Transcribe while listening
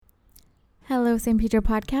Hello, San Pedro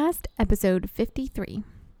Podcast, episode 53.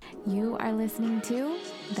 You are listening to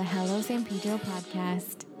the Hello San Pedro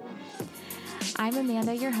Podcast. I'm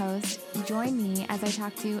Amanda, your host. Join me as I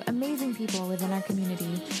talk to amazing people within our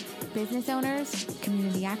community, business owners,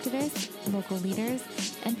 community activists, local leaders,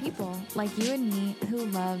 and people like you and me who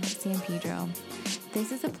love San Pedro.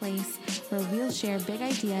 This is a place where we'll share big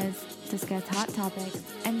ideas, discuss hot topics,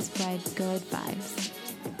 and spread good vibes.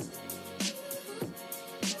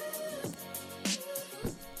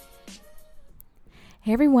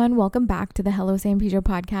 Hey everyone, welcome back to the Hello San Pedro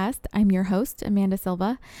podcast. I'm your host, Amanda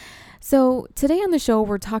Silva. So today on the show,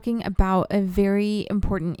 we're talking about a very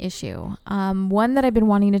important issue, one that I've been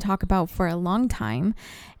wanting to talk about for a long time.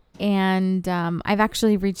 And I've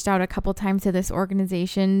actually reached out a couple times to this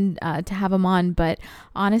organization to have them on, but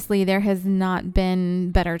honestly, there has not been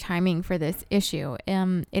better timing for this issue.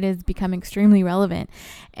 It has become extremely relevant,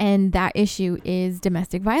 and that issue is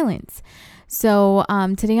domestic violence. So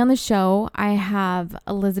today on the show, I have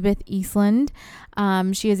Elizabeth Eastland.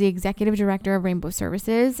 She is the executive director of Rainbow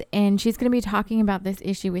Services, and she's going to be talking about this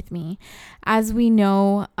issue with me. As we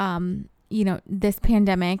know, this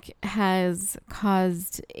pandemic has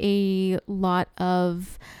caused a lot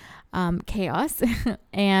of chaos,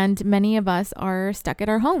 and many of us are stuck at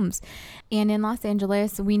our homes. And in Los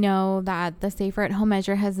Angeles, we know that the Safer at Home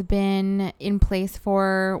measure has been in place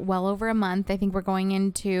for well over a month. I think we're going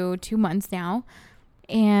into 2 months now.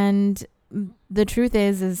 And the truth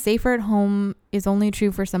is Safer at Home is only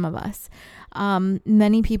true for some of us.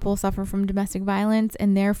 Many people suffer from domestic violence,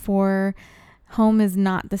 and therefore home is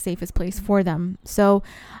not the safest place for them. So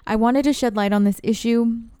I wanted to shed light on this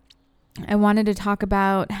issue. I wanted to talk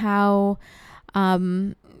about how, I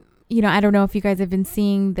don't know if you guys have been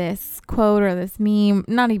seeing this quote or this meme,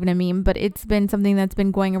 not even a meme, but it's been something that's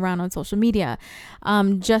been going around on social media.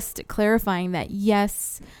 Just clarifying that,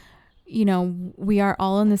 yes, we are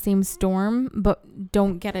all in the same storm, but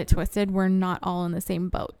don't get it twisted. We're not all in the same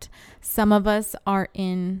boat. Some of us are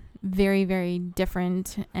in very, very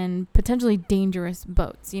different and potentially dangerous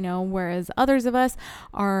boats, whereas others of us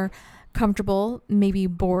are comfortable, maybe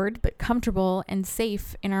bored, but comfortable and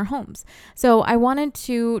safe in our homes. So I wanted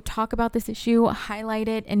to talk about this issue, highlight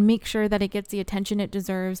it, and make sure that it gets the attention it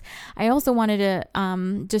deserves. I also wanted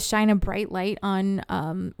to just shine a bright light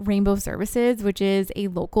on Rainbow Services, which is a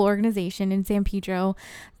local organization in San Pedro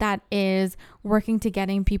that is working to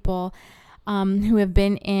getting people who have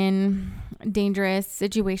been in dangerous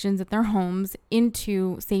situations at their homes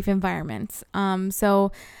into safe environments.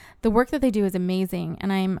 So the work that they do is amazing,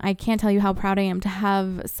 and I can't tell you how proud I am to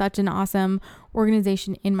have such an awesome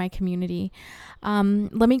organization in my community.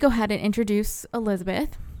 Let me go ahead and introduce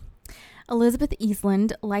Elizabeth. Elizabeth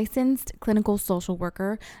Eastland, licensed clinical social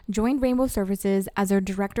worker, joined Rainbow Services as their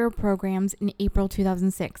director of programs in April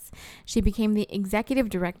 2006. She became the executive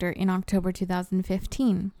director in October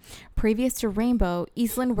 2015. Previous to Rainbow,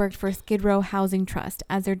 Eastland worked for Skid Row Housing Trust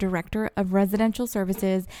as their director of residential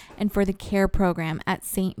services and for the CARE program at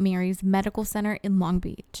St. Mary's Medical Center in Long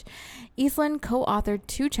Beach. Eastland co-authored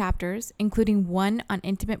 2 chapters, including one on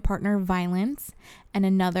intimate partner violence and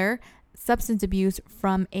another substance abuse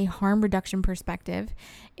from a harm reduction perspective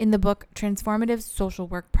in the book Transformative Social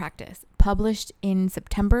Work Practice, published in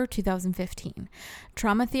September 2015.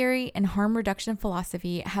 Trauma theory and harm reduction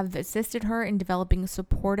philosophy have assisted her in developing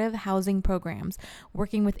supportive housing programs,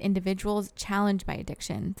 working with individuals challenged by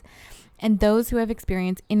addictions and those who have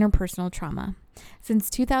experienced interpersonal trauma.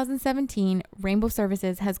 Since 2017, Rainbow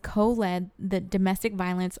Services has co-led the Domestic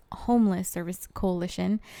Violence Homeless Service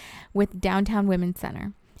Coalition with Downtown Women's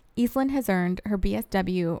Center. Eastland has earned her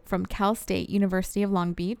BSW from Cal State University of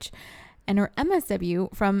Long Beach and her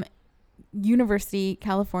MSW from University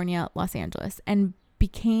California, Los Angeles, and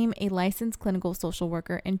became a licensed clinical social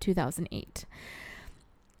worker in 2008.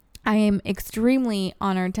 I am extremely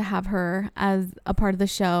honored to have her as a part of the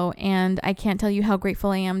show, and I can't tell you how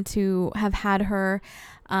grateful I am to have had her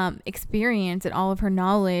experience and all of her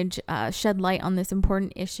knowledge shed light on this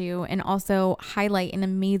important issue and also highlight an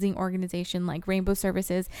amazing organization like Rainbow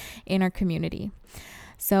Services in our community.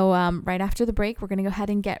 So right after the break, we're going to go ahead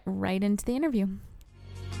and get right into the interview.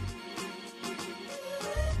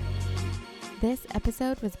 This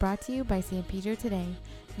episode was brought to you by San Pedro Today,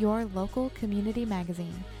 your local community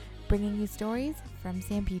magazine, bringing you stories from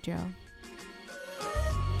San Pedro.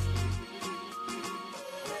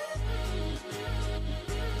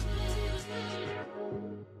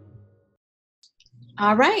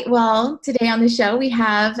 All right. Well, today on the show, we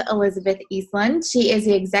have Elizabeth Eastland. She is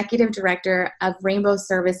the executive director of Rainbow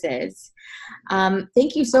Services.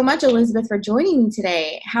 Thank you so much, Elizabeth, for joining me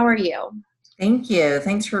today. How are you? Thank you.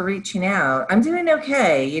 Thanks for reaching out. I'm doing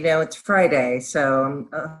okay. It's Friday, so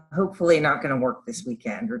I'm hopefully not going to work this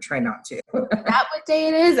weekend or try not to. That what day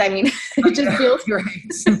it is? I mean, it just Yeah, feels. you're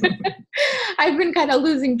right. I've been kind of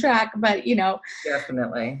losing track, but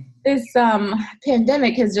Definitely. this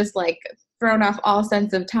pandemic has just like thrown off all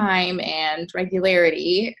sense of time and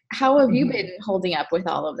regularity. How have you Mhm. been holding up with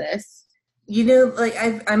all of this?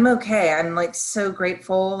 I'm okay. I'm like so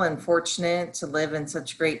grateful and fortunate to live in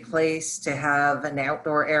such a great place, to have an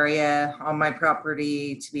outdoor area on my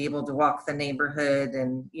property, to be able to walk the neighborhood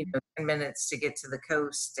and, 10 minutes to get to the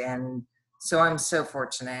coast. And so I'm so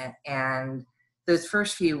fortunate. And those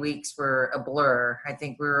first few weeks were a blur. I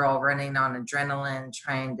think we were all running on adrenaline,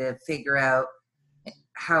 trying to figure out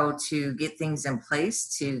how to get things in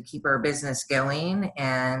place to keep our business going.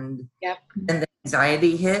 And Yep. then the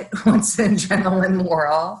anxiety hit once the adrenaline wore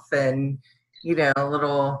off, and a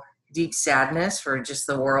little deep sadness for just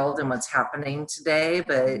the world and what's happening today,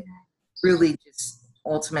 but really just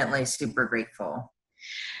ultimately super grateful.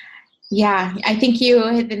 Yeah, I think you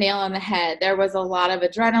hit the nail on the head. There was a lot of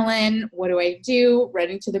adrenaline. What do I do?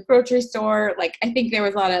 Running to the grocery store. Like, I think there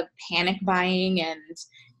was a lot of panic buying and,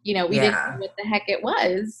 we didn't know Yeah, what the heck it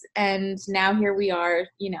was. And now here we are,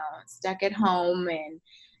 stuck at home and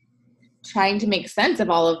trying to make sense of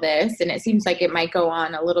all of this. And it seems like it might go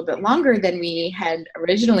on a little bit longer than we had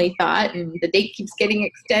originally thought. And the date keeps getting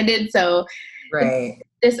extended. So it's right.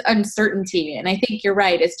 this uncertainty. And I think you're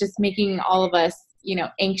right. It's just making all of us,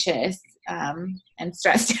 anxious and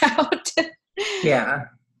stressed out. Yeah.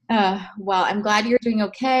 Well, I'm glad you're doing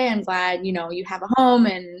okay. I'm glad, you have a home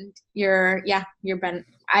and you're been,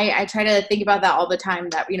 I try to think about that all the time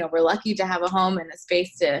that, we're lucky to have a home and a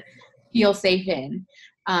space to feel safe in.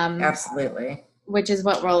 Um, Absolutely. which is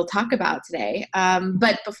what we'll talk about today.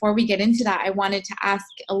 But before we get into that, I wanted to ask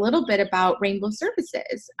a little bit about Rainbow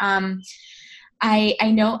Services.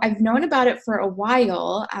 I know I've known about it for a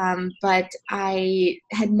while, but I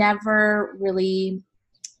had never really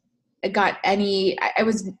got any, I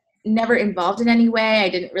was never involved in any way. I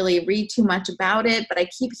didn't really read too much about it, but I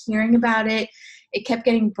keep hearing about it. It kept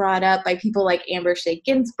getting brought up by people like Amber Shea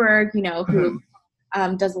Ginsburg, who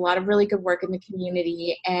Mhm. does a lot of really good work in the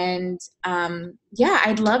community. And yeah,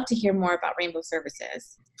 I'd love to hear more about Rainbow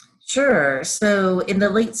Services. Sure. So in the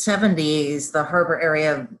late 70s, the Harbor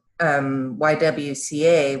Area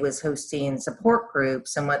YWCA was hosting support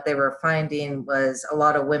groups, and what they were finding was a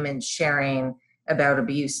lot of women sharing about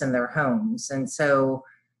abuse in their homes. And so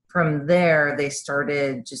from there, they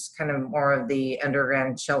started just kind of more of the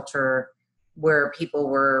underground shelter where people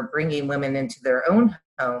were bringing women into their own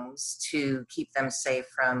homes to keep them safe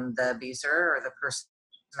from the abuser or the person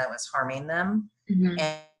that was harming them. Mm-hmm.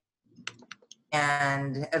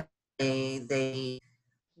 And they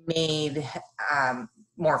made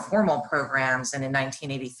more formal programs. And in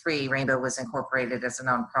 1983, Rainbow was incorporated as a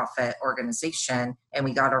nonprofit organization, and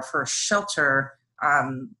we got our first shelter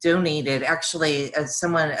donated. Actually, as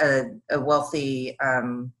someone, a wealthy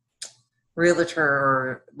realtor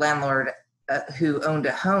or landlord who owned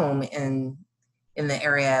a home in the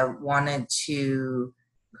area wanted to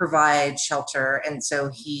provide shelter, and so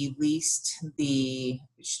he leased the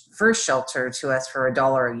first shelter to us for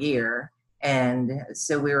 $1 a year. And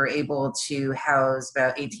so we were able to house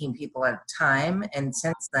about 18 people at a time. And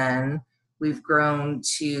since then, we've grown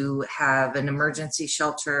to have an emergency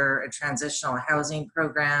shelter, a transitional housing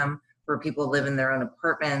program where people live in their own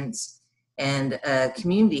apartments, and a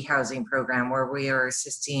community housing program where we are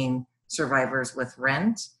assisting survivors with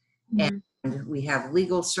rent. Mm-hmm. And we have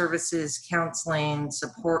legal services, counseling,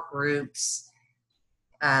 support groups,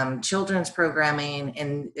 children's programming.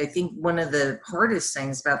 And I think one of the hardest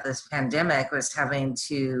things about this pandemic was having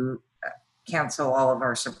to cancel all of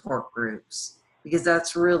our support groups, because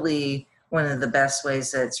that's really one of the best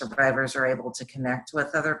ways that survivors are able to connect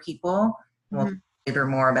with other people. We'll talk later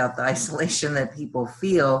more about the isolation that people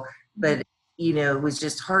feel, but it was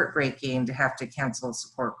just heartbreaking to have to cancel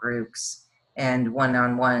support groups and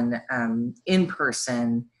one-on-one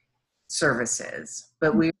in-person services.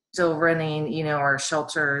 But we're still running, our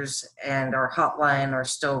shelters and our hotline are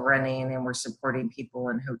still running, and we're supporting people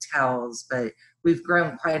in hotels. But we've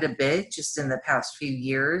grown quite a bit just in the past few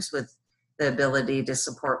years with the ability to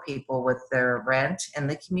support people with their rent in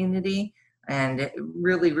the community, and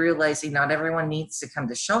really realizing not everyone needs to come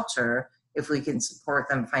to shelter. If we can support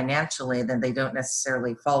them financially, then they don't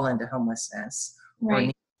necessarily fall into homelessness or Right.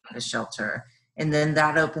 need a shelter. And then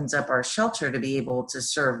that opens up our shelter to be able to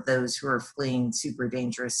serve those who are fleeing super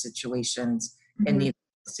dangerous situations and Mm-hmm. need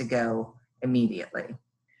to go immediately.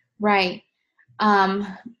 Right. Um,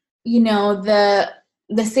 the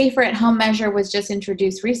the Safer at Home measure was just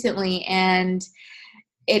introduced recently, and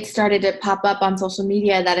it started to pop up on social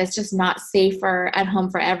media that it's just not safer at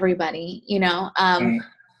home for everybody,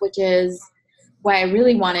 which is why I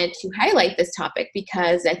really wanted to highlight this topic,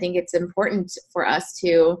 because I think it's important for us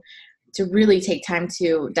to really take time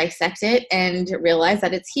to dissect it and realize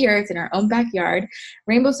that it's here. It's in our own backyard.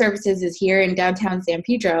 Rainbow Services is here in downtown San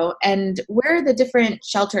Pedro. And where are the different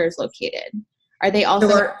shelters located? Are they also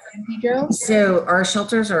in San Pedro? So our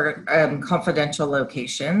shelters are confidential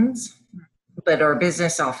locations, but our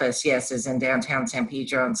business office, yes, is in downtown San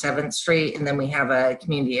Pedro on 7th Street. And then we have a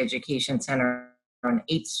community education center on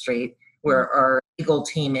 8th Street where our legal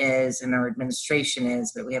team is and our administration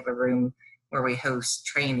is, but we have a room where we host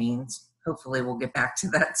trainings. Hopefully we'll get back to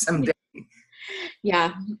that someday.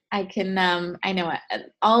 Yeah, I can, I know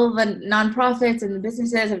all the nonprofits and the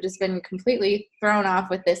businesses have just been completely thrown off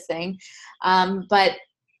with this thing. But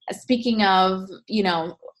speaking of,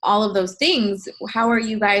 all of those things, how are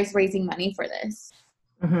you guys raising money for this?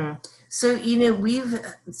 Mm-hmm. So, we've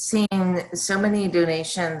seen so many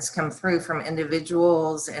donations come through from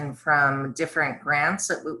individuals and from different grants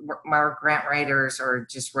that our grant writers are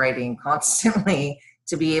just writing constantly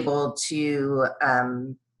to be able to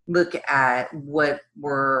look at what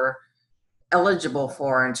we're eligible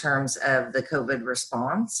for in terms of the COVID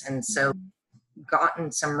response. And so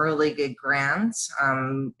gotten some really good grants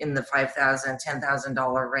in the $5,000,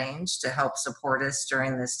 $10,000 range to help support us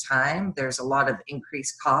during this time. There's a lot of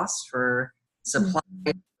increased costs for supply,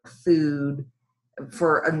 food,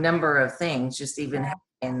 for a number of things, just even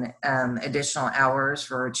having additional hours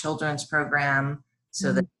for a children's program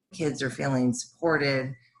so that kids are feeling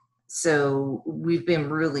supported. So we've been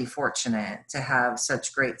really fortunate to have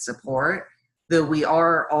such great support, though we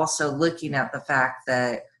are also looking at the fact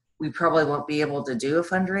that we probably won't be able to do a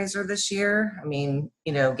fundraiser this year. I mean,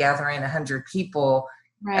 gathering 100 people,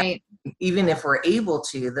 right? Even if we're able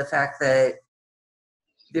to, the fact that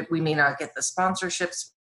we may not get the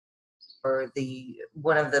sponsorships, or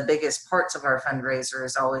one of the biggest parts of our fundraiser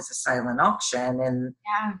is always a silent auction, and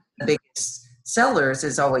the biggest sellers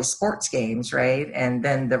is always sports games, right? And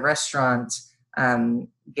then the restaurant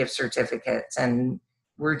gift certificates, and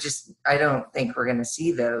I don't think we're going to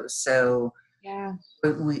see those. So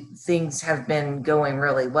things have been going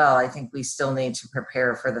really well. I think we still need to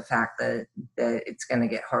prepare for the fact that it's going to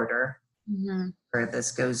get harder where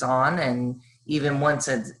this goes on. And even once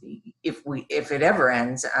if it ever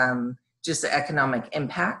ends, just the economic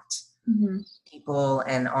impact people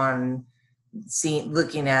and on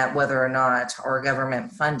looking at whether or not our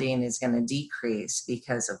government funding is going to decrease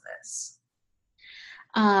because of this.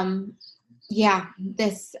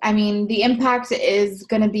 The impact is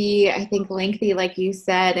going to be, I think, lengthy, like you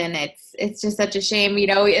said, and it's just such a shame.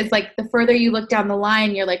 It's like the further you look down the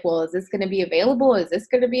line, you're like, well, is this going to be available? Is this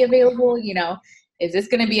going to be available? Is this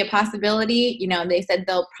going to be a possibility? They said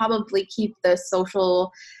they'll probably keep the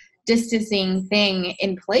social distancing thing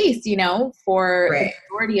in place, for the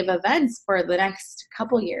majority of events for the next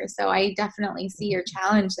couple years. So I definitely see your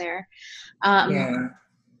challenge there. I'm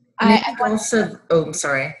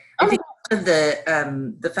sorry. I think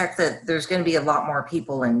the fact that there's going to be a lot more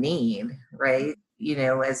people in need, right?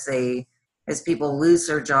 As people lose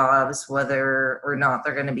their jobs, whether or not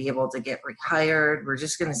they're going to be able to get rehired, we're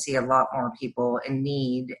just going to see a lot more people in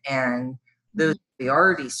need, and those we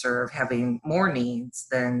already serve having more needs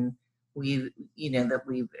than we've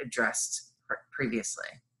addressed previously.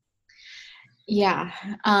 Yeah.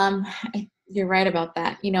 You're right about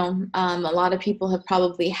that. A lot of people have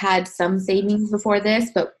probably had some savings before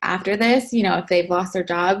this, but after this, if they've lost their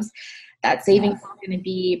jobs, that savings is going to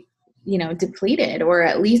be, depleted or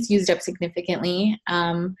at least used up significantly.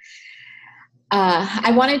 I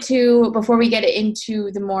wanted to, before we get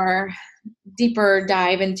into the more deeper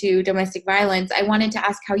dive into domestic violence, I wanted to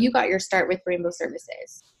ask how you got your start with Rainbow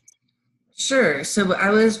Services. Sure. So I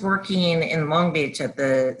was working in Long Beach at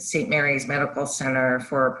the St. Mary's Medical Center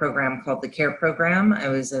for a program called the CARE program. I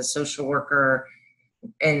was a social worker,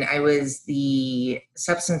 and I was the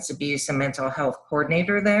substance abuse and mental health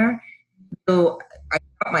coordinator there. So I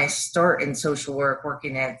got my start in social work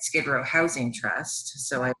working at Skid Row Housing Trust.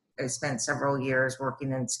 So I spent several years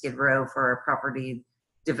working in Skid Row for a property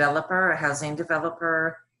developer, a housing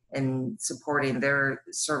developer, and supporting their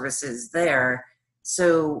services there.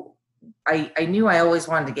 So I knew I always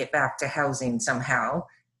wanted to get back to housing somehow.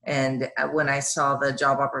 And when I saw the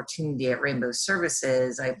job opportunity at Rainbow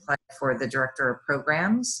Services, I applied for the director of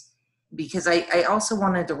programs because I also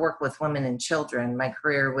wanted to work with women and children. My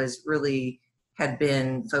career had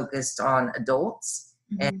been focused on adults,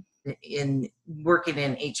 and in working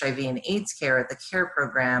in HIV and AIDS care at the CARE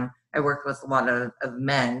program, I worked with a lot of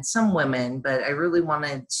men, some women, but I really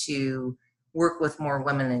wanted to work with more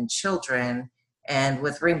women and children. And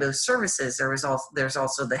with Rainbow Services, there's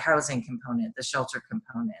also the housing component, the shelter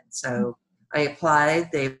component. So I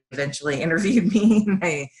applied. They eventually interviewed me, and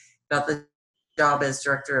I got the job as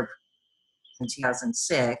director in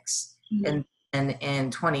 2006. And then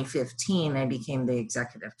in 2015, I became the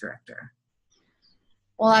executive director.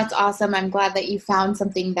 Well, that's awesome. I'm glad that you found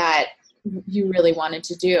something that you really wanted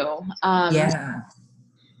to do. Yeah.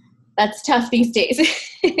 That's tough these days.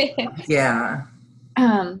 Yeah.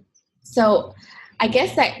 So I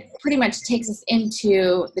guess that pretty much takes us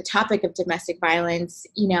into the topic of domestic violence.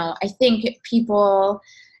 I think people,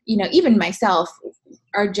 even myself,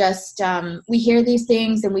 are just, we hear these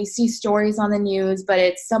things and we see stories on the news, but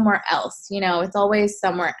it's somewhere else. It's always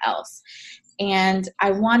somewhere else. And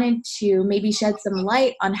I wanted to maybe shed some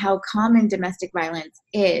light on how common domestic violence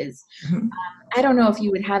is. Mm-hmm. I don't know if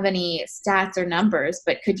you would have any stats or numbers,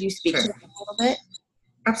 but could you speak to that a little bit?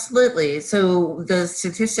 Absolutely. So the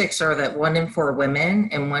statistics are that 1 in 4 women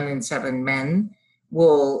and 1 in 7 men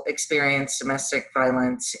will experience domestic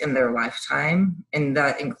violence in their lifetime, and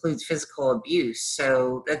that includes physical abuse.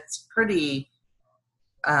 So that's pretty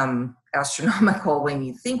astronomical when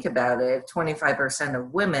you think about it. 25%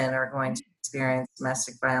 of women are going to experience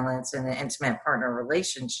domestic violence in an intimate partner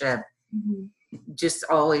relationship. Mm-hmm. Just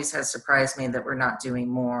always has surprised me that we're not doing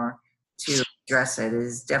more to address it. It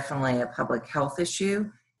is definitely a public health issue,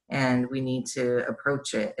 and we need to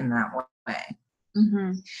approach it in that way.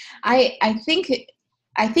 Mm-hmm. I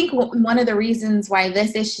think one of the reasons why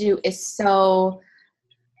this issue is so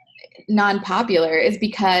non-popular is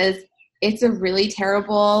because it's a really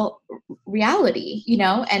terrible reality,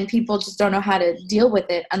 and people just don't know how to deal with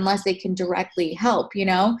it unless they can directly help,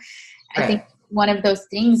 I think one of those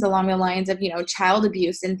things along the lines of, child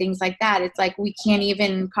abuse and things like that, it's like we can't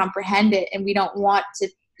even comprehend it, and we don't want to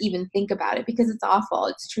even think about it because it's awful.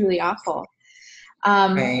 It's truly awful.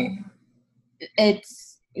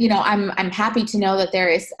 It's, I'm happy to know that there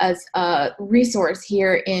is a resource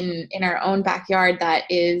here in our own backyard that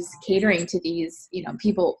is catering to these,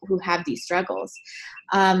 people who have these struggles.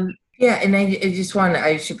 Yeah, and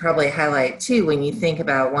I should probably highlight too, when you think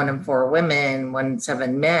about 1 in 4 women, 1 in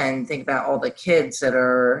 7 men, think about all the kids that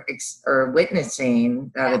are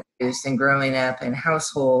witnessing that abuse and growing up in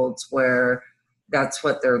households where that's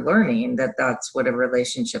what they're learning, that's what a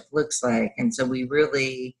relationship looks like. And so we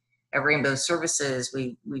really, at Rainbow Services,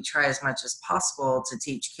 we try as much as possible to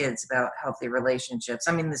teach kids about healthy relationships.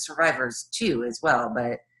 I mean, the survivors too as well,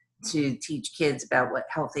 but to teach kids about what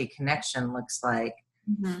healthy connection looks like.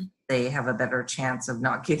 Mm-hmm. They have a better chance of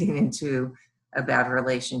not getting into a bad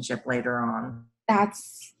relationship later on.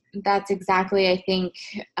 That's exactly, I think,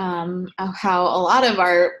 how a lot of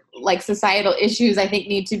our societal issues, I think,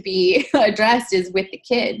 need to be addressed is with the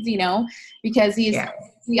kids, because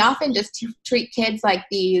we often just treat kids like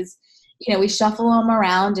these, we shuffle them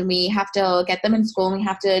around and we have to get them in school and we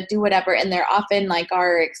have to do whatever. And they're often like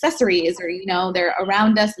our accessories, or, they're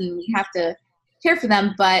around us and we have to care for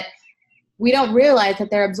them. But we don't realize that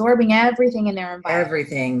they're absorbing everything in their environment.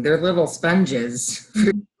 Everything. They're little sponges.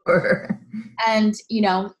 For sure. And,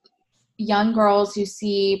 young girls who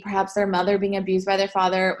see perhaps their mother being abused by their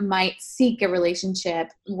father might seek a relationship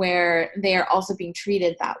where they are also being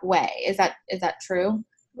treated that way. Is that true?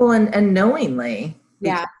 Well, and knowingly.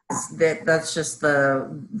 Yeah. That's just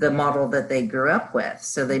the model that they grew up with.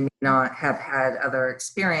 So they may not have had other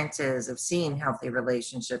experiences of seeing healthy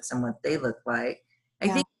relationships and what they look like. I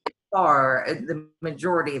think the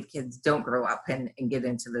majority of kids don't grow up and get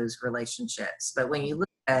into those relationships. But when you look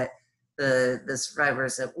at the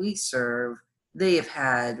survivors that we serve, they have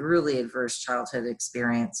had really adverse childhood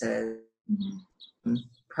experiences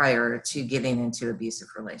prior to getting into abusive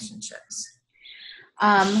relationships.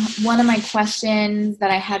 One of my questions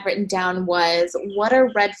that I had written down was, what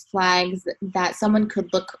are red flags that someone could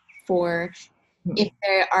look for if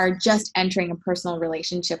they are just entering a personal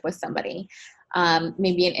relationship with somebody?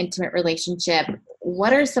 Maybe an intimate relationship.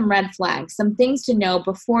 What are some red flags, some things to know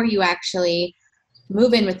before you actually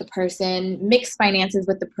move in with the person, mix finances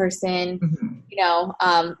with the person,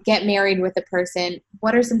 get married with the person?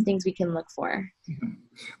 What are some things we can look for?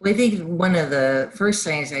 Well, I think one of the first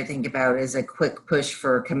things I think about is a quick push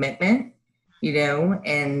for commitment,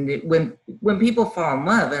 and when people fall in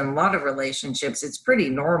love in a lot of relationships, it's pretty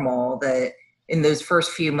normal that in those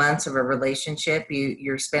first few months of a relationship,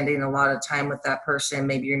 you're spending a lot of time with that person.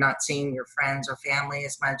 Maybe you're not seeing your friends or family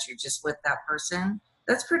as much. You're just with that person.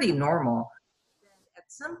 That's pretty normal. At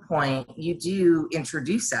some point, you do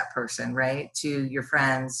introduce that person, right, to your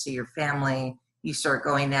friends, to your family, you start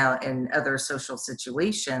going out in other social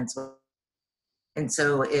situations. And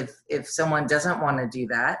so if someone doesn't want to do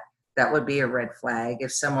that, that would be a red flag.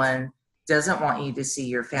 If someone doesn't want you to see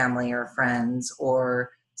your family or friends,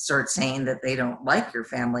 or start saying that they don't like your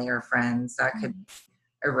family or friends, that could be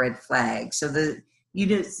a red flag. So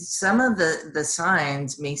some of the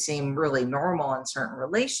signs may seem really normal in certain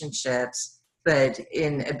relationships, but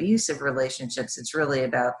in abusive relationships, it's really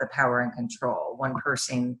about the power and control, one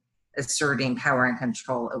person asserting power and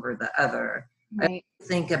control over the other. Right. I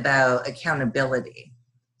think about accountability.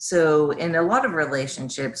 So in a lot of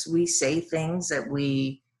relationships, we say things that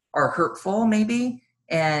we are hurtful maybe,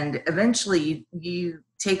 and eventually you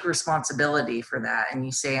take responsibility for that and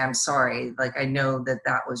you say, I'm sorry, like I know that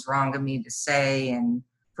that was wrong of me to say, and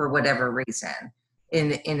for whatever reason.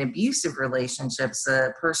 In abusive relationships,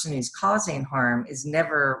 the person who's causing harm is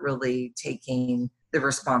never really taking the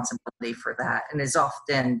responsibility for that, and is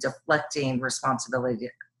often deflecting responsibility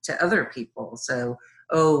to other people. So,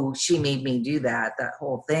 oh, she made me do that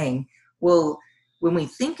whole thing. Well, when we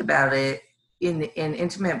think about it, in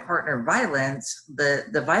intimate partner violence,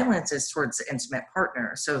 the violence is towards the intimate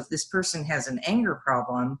partner. So if this person has an anger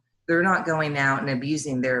problem, they're not going out and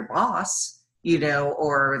abusing their boss,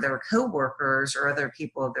 or their coworkers or other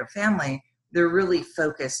people of their family. They're really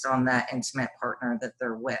focused on that intimate partner that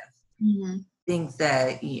they're with. Mm-hmm. I think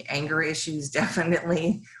that anger issues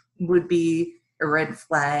definitely would be a red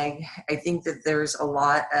flag. I think that there's a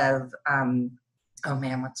lot of,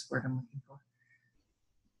 what's the word I'm looking for?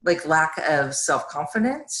 Like lack of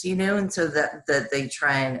self-confidence, and so that they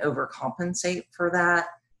try and overcompensate for that.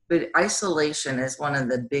 But isolation is one of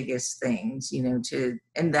the biggest things,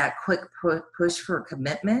 and that quick push for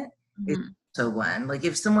commitment is also one. Like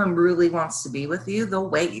if someone really wants to be with you, they'll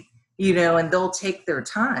wait, and they'll take their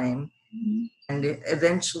time. And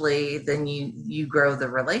eventually then you grow the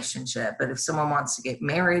relationship. But if someone wants to get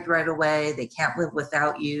married right away, they can't live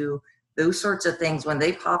without you, those sorts of things, when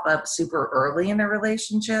they pop up super early in a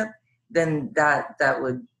relationship, then that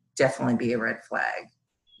would definitely be a red flag.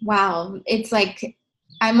 Wow. It's like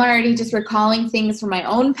I'm already just recalling things from my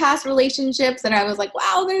own past relationships, and I was like,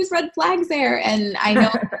 wow, there's red flags there. And I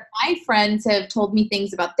know my friends have told me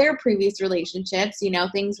things about their previous relationships,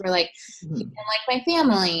 things were like, he didn't like my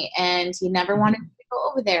family and he never wanted to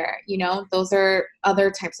go over there. Those are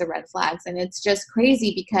other types of red flags. And it's just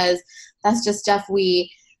crazy because that's just stuff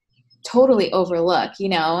we totally overlook,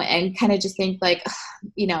 and kind of just think like,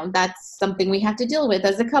 that's something we have to deal with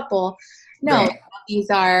as a couple. No, right. These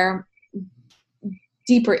are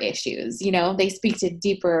deeper issues, they speak to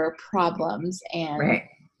deeper problems and right.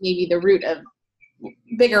 maybe the root of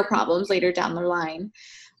bigger problems later down the line.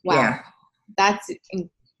 Wow. Yeah. That's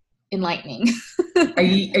enlightening. I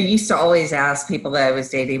used to always ask people that I was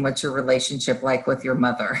dating, what's your relationship like with your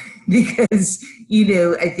mother? Because,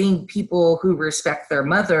 I think people who respect their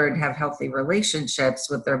mother and have healthy relationships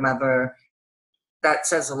with their mother, that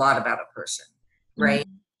says a lot about a person, right?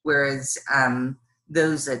 Mm-hmm. Whereas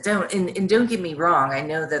those that don't, and don't get me wrong, I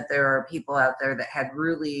know that there are people out there that had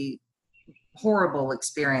really horrible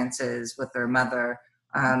experiences with their mother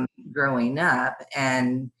growing up.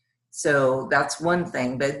 And so that's one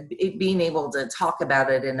thing, but being able to talk about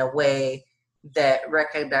it in a way that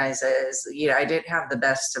recognizes, I didn't have the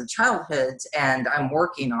best of childhoods and I'm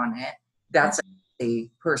working on it. That's a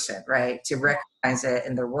person, right? To recognize it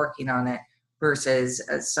and they're working on it versus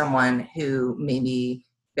someone who maybe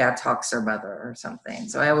bad talks their mother or something.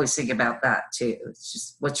 So I always think about that too. It's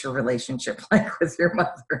just, what's your relationship like with your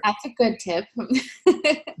mother? That's a good tip.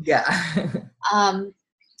 Yeah.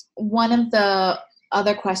 One of the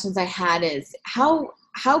other questions I had is how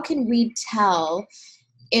can we tell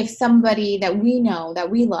if somebody that we know, that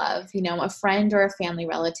we love, a friend or a family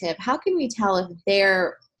relative, how can we tell if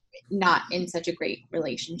they're not in such a great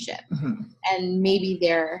relationship and maybe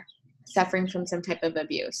they're suffering from some type of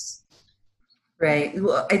abuse? Right.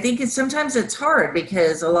 Well, I think sometimes it's hard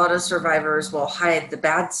because a lot of survivors will hide the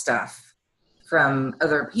bad stuff from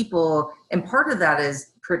other people. And part of that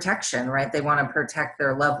is protection, right? They want to protect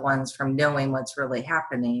their loved ones from knowing what's really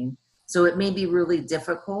happening. So it may be really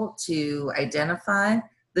difficult to identify,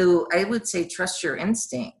 though I would say trust your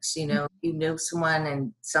instincts. You know someone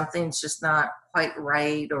and something's just not quite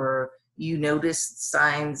right, or you notice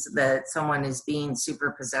signs that someone is being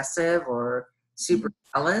super possessive or super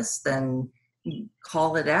jealous, then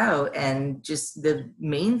call it out. And just the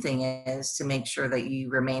main thing is to make sure that you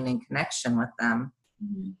remain in connection with them.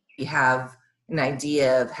 You have an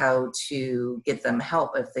idea of how to get them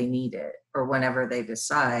help if they need it or whenever they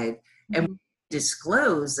decide, and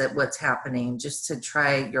disclose that what's happening, just to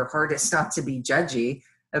try your hardest not to be judgy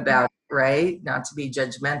about right? Not to be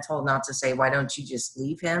judgmental, not to say, why don't you just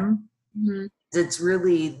leave him? Mm-hmm. It's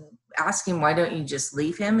really asking, why don't you just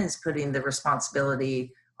leave him, is putting the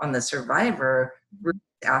responsibility on the survivor,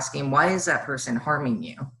 asking, why is that person harming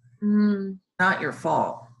you? Mm. Not your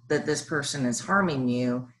fault that this person is harming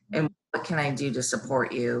you, and what can I do to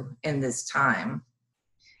support you in this time?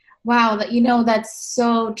 Wow, that's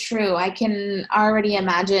so true. I can already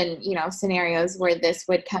imagine, scenarios where this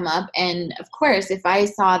would come up. And of course, if I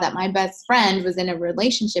saw that my best friend was in a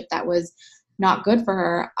relationship that was not good for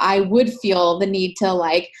her, I would feel the need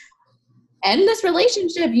to end this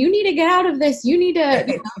relationship. You need to get out of this. You need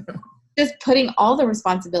to, just putting all the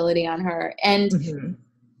responsibility on her. And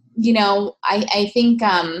Mm-hmm. I think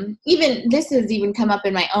even this has even come up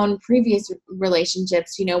in my own previous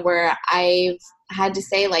relationships, where I've had to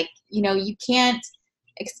say, you can't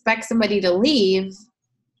expect somebody to leave,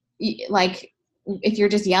 if you're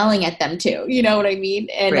just yelling at them too, you know what I mean?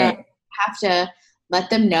 And Right. have to let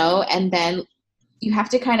them know, and then you have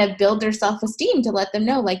to kind of build their self-esteem to let them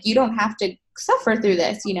know, you don't have to suffer through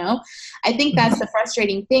this. I think that's the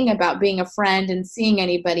frustrating thing about being a friend and seeing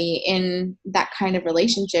anybody in that kind of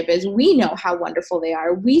relationship is we know how wonderful they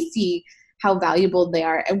are. We see how valuable they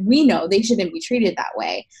are, and we know they shouldn't be treated that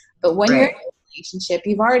way. But when you're in a relationship,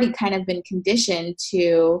 you've already kind of been conditioned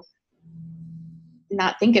to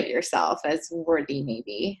not think of yourself as worthy,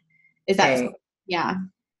 maybe. Is that, yeah.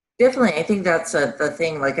 Definitely. I think that's the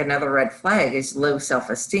thing, another red flag is low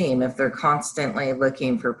self-esteem. If they're constantly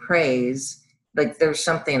looking for praise, there's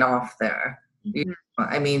something off there. Mm-hmm.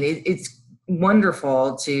 I mean, it's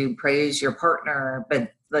wonderful to praise your partner,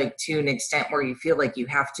 but to an extent where you feel like you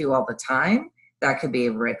have to all the time, that could be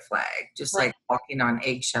a red flag. Just like walking on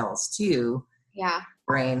eggshells too. Yeah.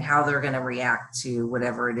 Brain, how they're going to react to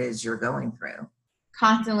whatever it is you're going through.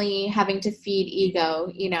 Constantly having to feed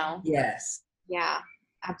ego, Yes. Yeah,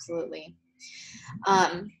 absolutely.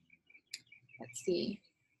 Let's see.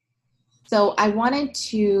 So I wanted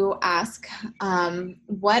to ask,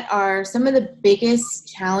 what are some of the biggest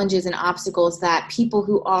challenges and obstacles that people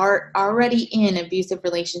who are already in abusive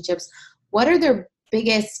relationships, what are their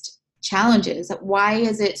biggest challenges? Why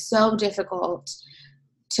is it so difficult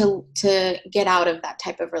to get out of that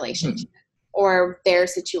type of relationship or their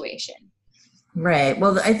situation? Right.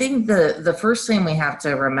 Well, I think the first thing we have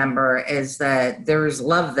to remember is that there's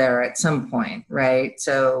love there at some point, right?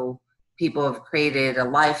 So people have created a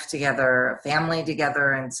life together, a family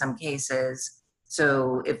together in some cases.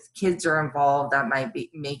 So if kids are involved, that might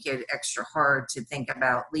make it extra hard to think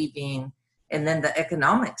about leaving. And then the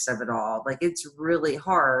economics of it all. It's really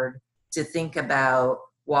hard to think about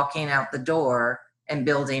walking out the door and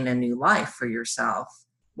building a new life for yourself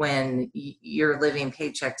when you're living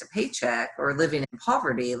paycheck to paycheck or living in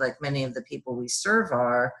poverty, like many of the people we serve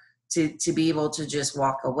are. To be able to just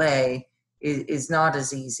walk away is not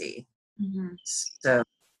as easy. Mm-hmm. So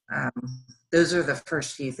those are the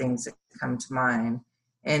first few things that come to mind.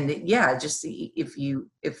 And yeah, just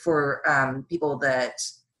if for people that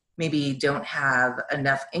maybe don't have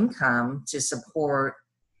enough income to support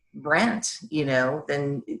rent,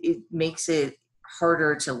 then it makes it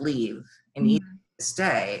harder to leave and easier to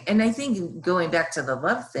stay. And I think going back to the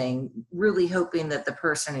love thing, really hoping that the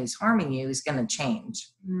person who's harming you is going to change.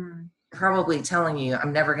 Probably telling you,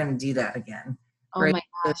 I'm never going to do that again. Oh my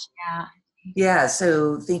gosh, yeah. Yeah,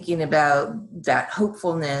 so thinking about that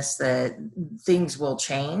hopefulness that things will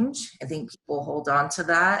change, I think people hold on to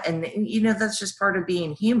that. And that's just part of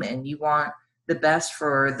being human. You want the best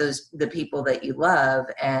for the people that you love,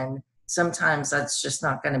 and sometimes that's just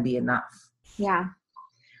not going to be enough. Yeah.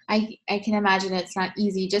 I can imagine it's not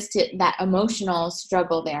easy, just that emotional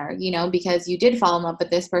struggle there, because you did fall in love with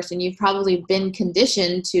this person. You've probably been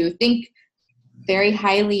conditioned to think very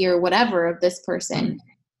highly or whatever of this person,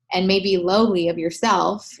 and maybe lowly of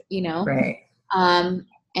yourself, Right.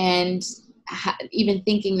 And even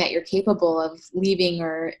thinking that you're capable of leaving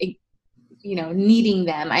or, needing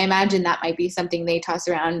them. I imagine that might be something they toss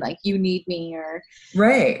around, like, you need me, or.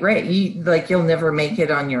 Right. You'll never make it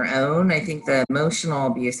on your own. I think the emotional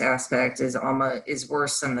abuse aspect is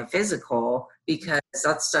worse than the physical, because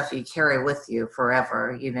that's stuff you carry with you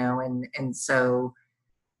forever, and so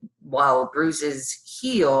while bruises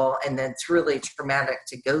heal, and it's really traumatic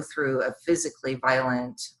to go through a physically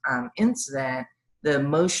violent incident, the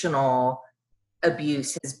emotional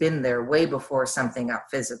abuse has been there way before something got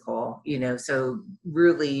physical, so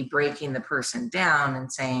really breaking the person down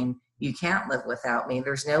and saying, you can't live without me.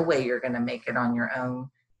 There's no way you're going to make it on your own.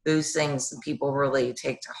 Those things people really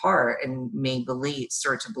take to heart and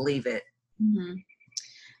start to believe it. Mm-hmm.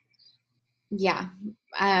 Yeah.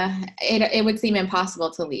 It would seem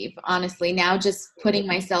impossible to leave, honestly. Now, just putting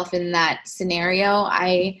myself in that scenario,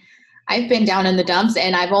 I've been down in the dumps,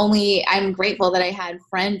 and I'm grateful that I had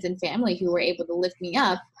friends and family who were able to lift me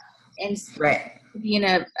up, and Right. to be in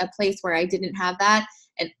a place where I didn't have that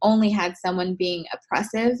and only had someone being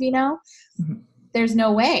oppressive, Mhm. there's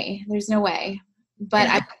no way. There's no way. But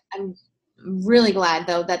Yeah. I'm really glad,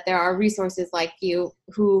 though, that there are resources like you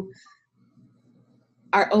who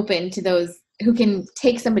are open to those, who can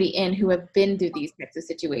take somebody in who have been through these types of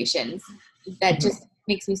situations. That Mhm. just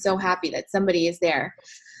makes me so happy that somebody is there.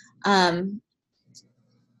 Um,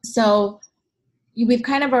 so we've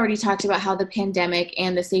kind of already talked about how the pandemic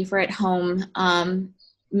and the safer at home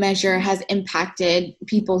measure has impacted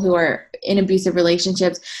people who are in abusive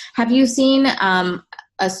relationships. Have you seen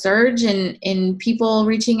a surge in people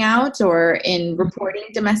reaching out or in reporting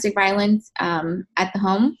domestic violence at the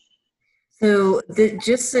home? So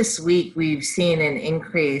just this week, we've seen an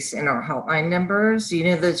increase in our hotline numbers.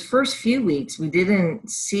 Those first few weeks, we didn't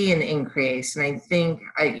see an increase. And I think,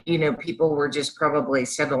 people were just probably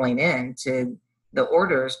settling in to the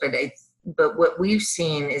orders. But what we've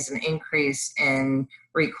seen is an increase in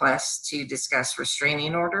requests to discuss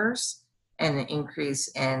restraining orders and an increase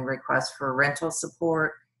in requests for rental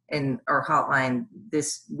support. And our hotline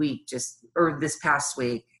this past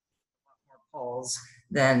week, more calls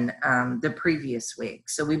than the previous week.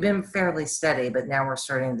 So we've been fairly steady, but now we're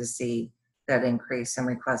starting to see that increase in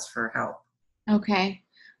requests for help. Okay.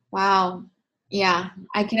 Wow. Yeah.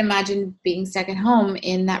 I can imagine being stuck at home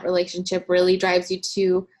in that relationship really drives you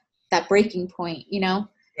to that breaking point.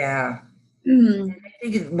 Yeah. Mm. I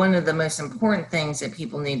think one of the most important things that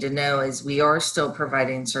people need to know is we are still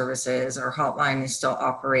providing services. Our hotline is still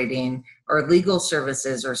operating. Our legal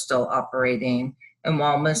services are still operating. And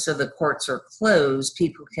while most of the courts are closed,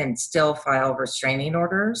 people can still file restraining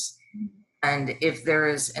orders. And if there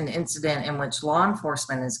is an incident in which law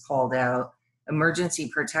enforcement is called out, emergency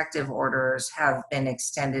protective orders have been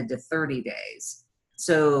extended to 30 days.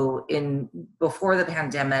 So before the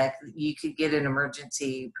pandemic, you could get an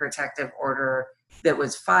emergency protective order that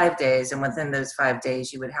was 5 days, and within those 5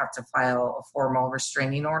 days, you would have to file a formal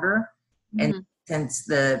restraining order. And Mhm. since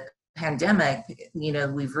the pandemic,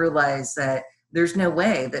 we've realized that there's no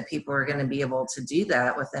way that people are going to be able to do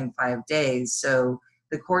that within 5 days. So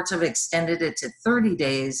the courts have extended it to 30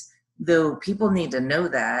 days, though people need to know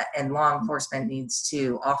that, and law enforcement needs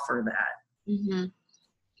to offer that. Mhm.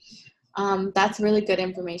 That's really good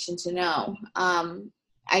information to know.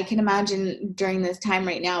 I can imagine during this time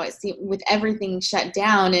right now, with everything shut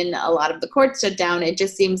down and a lot of the courts shut down, it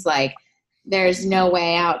just seems like there's no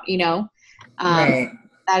way out. Right.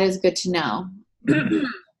 That is good to know. Mhm.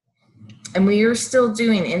 And we are still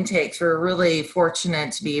doing intakes. We're really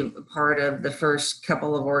fortunate to be a part of the first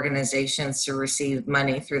couple of organizations to receive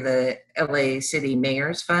money through the LA City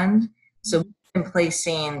Mayor's Fund. So we've been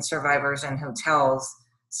placing survivors in hotels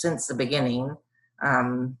since the beginning,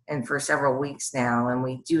 and for several weeks now. And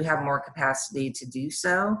we do have more capacity to do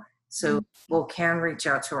so. So people can reach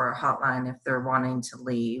out to our hotline if they're wanting to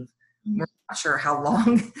leave. We're not sure how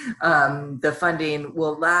long the funding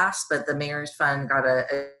will last, but the Mayor's Fund got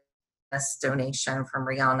a donation from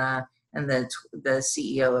Rihanna and the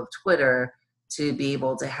CEO of Twitter to be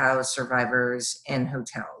able to house survivors in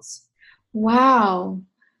hotels. Wow.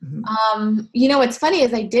 Mhm. What's funny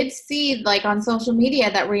is I did see like on social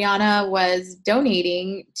media that Rihanna was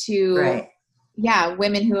donating to, Right. yeah,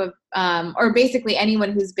 women who have, or basically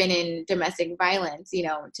anyone who's been in domestic violence,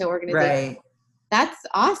 to organizations. Right. That's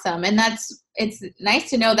awesome. And it's nice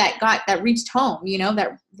to know that reached home,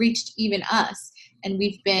 that reached even us. And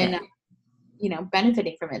we've been,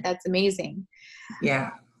 benefiting from it. That's amazing.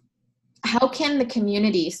 Yeah. How can the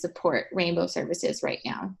community support Rainbow Services right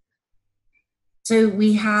now? So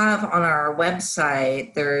we have on our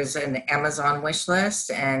website, there's an Amazon wish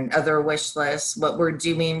list and other wish lists. What we're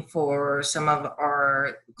doing for some of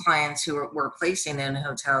our clients who we're placing in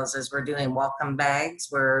hotels is we're doing welcome bags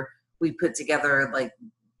where we put together like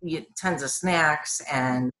tons of snacks,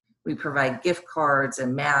 and we provide gift cards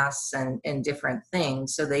and masks and different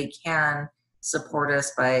things so they can support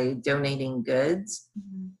us by donating goods.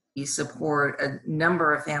 Mm-hmm. We support a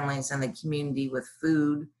number of families in the community with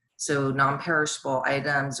food. So non-perishable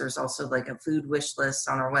items. There's also like a food wish list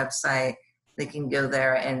on our website. They can go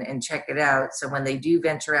there and check it out. So when they do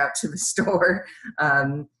venture out to the store,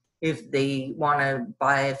 if they want to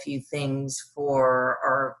buy a few things for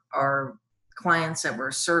our clients that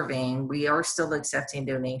we're serving, we are still accepting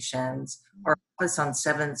donations. Our office on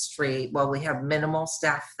 7th Street, while we have minimal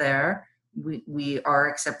staff there, we are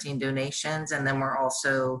accepting donations, and then we're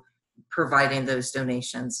also providing those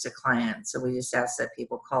donations to clients. So we just ask that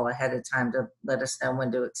people call ahead of time to let us know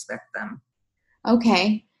when to expect them.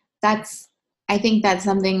 Okay. I think that's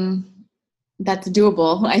something that's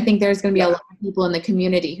doable. I think there's going to be a lot of people in the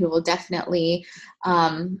community who will definitely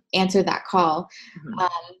answer that call. And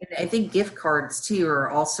I think gift cards too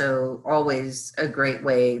are also always a great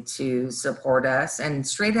way to support us, and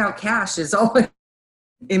straight out cash is always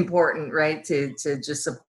important, right? To just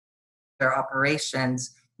support their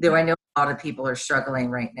operations. Though I know a lot of people are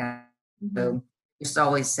struggling right now. So just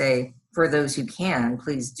always say, for those who can,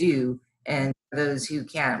 please do. And for those who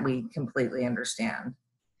can't, we completely understand.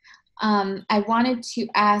 I wanted to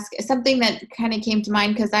ask something that kind of came to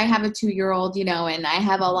mind because I have a 2-year-old, and I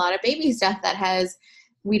have a lot of baby stuff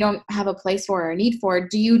we don't have a place for or need for.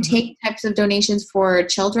 Do you take types of donations for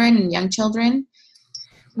children and young children?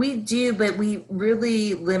 We do, but we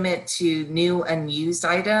really limit to new unused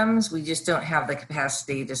items. We just don't have the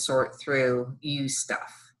capacity to sort through used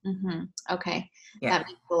stuff. Okay. Yeah. That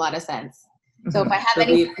makes a lot of sense. So if I have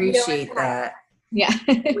we appreciate that. Yeah.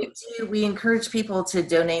 We encourage people to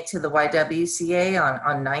donate to the YWCA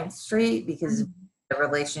on 9th Street because of the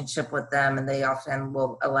relationship with them, and they often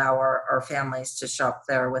will allow our families to shop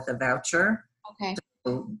there with a voucher. Okay.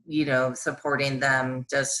 So, supporting them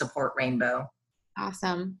does support Rainbow.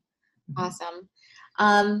 Awesome.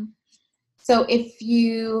 So if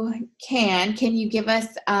you can you give us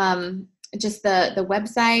just the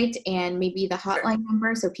website and maybe the hotline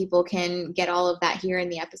number so people can get all of that here in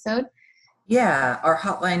the episode? Yeah, our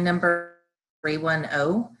hotline number is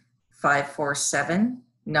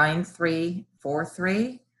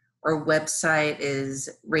 310-547-9343. Our website is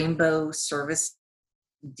Rainbow Service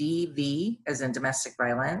DV, as in domestic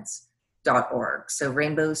violence, .org. So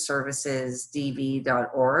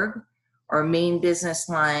rainbowservicesdv.org. Our main business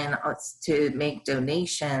line to make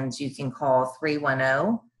donations, you can call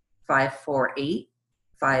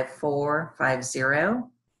 310-548-5450.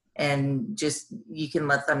 And just, you can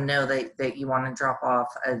let them know that you want to drop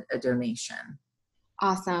off a donation.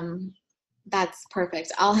 Awesome. That's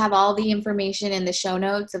perfect. I'll have all the information in the show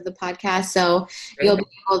notes of the podcast. So you'll be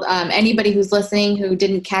able, anybody who's listening who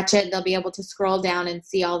didn't catch it, they'll be able to scroll down and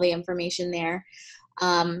see all the information there.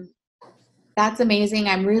 That's amazing.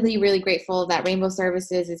 I'm really, really grateful that Rainbow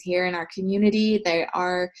Services is here in our community. They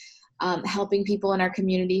are helping people in our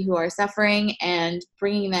community who are suffering and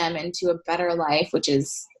bringing them into a better life,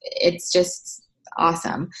 it's just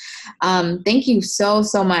awesome. Thank you so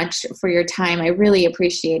much for your time. I really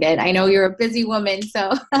appreciate it. I know you're a busy woman,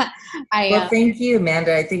 so Well, thank you,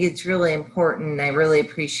 Amanda. I think it's really important. I really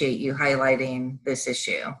appreciate you highlighting this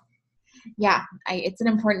issue. Yeah, it's an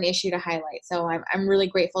important issue to highlight. So I'm really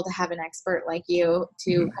grateful to have an expert like you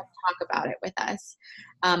to talk about it with us.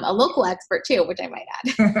 A local expert too, which I might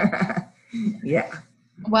add. Yeah.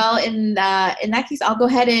 Well, in that case, I'll go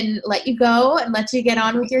ahead and let you go and let you get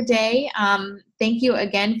on with your day. Thank you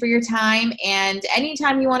again for your time. And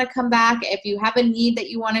anytime you want to come back, if you have a need that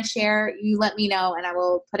you want to share, you let me know and I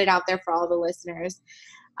will put it out there for all the listeners.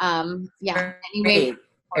 Anyway,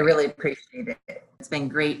 I really appreciate it. It's been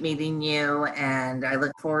great meeting you, and I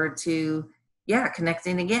look forward to,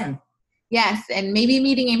 connecting again. Yes, and maybe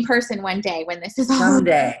meeting in person one day when this is all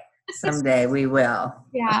Someday we will.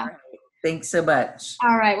 Yeah. Right. Thanks so much.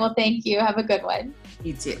 All right. Well, thank you. Have a good one.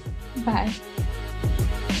 You too. Bye.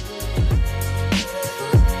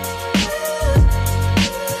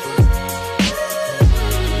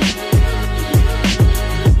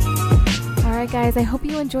 All right, guys, I hope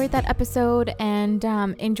you enjoyed that episode and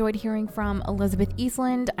enjoyed hearing from Elizabeth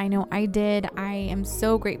Eastland. I know I did. I am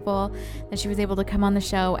so grateful that she was able to come on the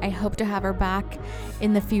show. I hope to have her back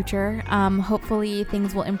in the future. Hopefully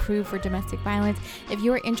things will improve for domestic violence. If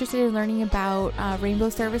you are interested in learning about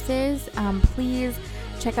Rainbow Services, please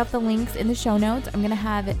check out the links in the show notes. I'm going to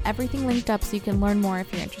have everything linked up so you can learn more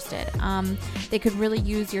if you're interested. They could really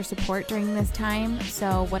use your support during this time,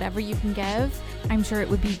 so whatever you can give, I'm sure it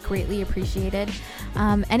would be greatly appreciated.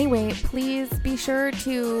 Anyway, please be sure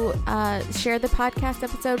to share the podcast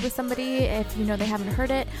episode with somebody if you know they haven't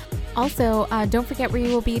heard it. Also, don't forget we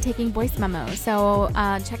will be taking voice memos, so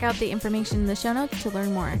check out the information in the show notes to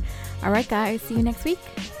learn more. All right, guys, see you next week.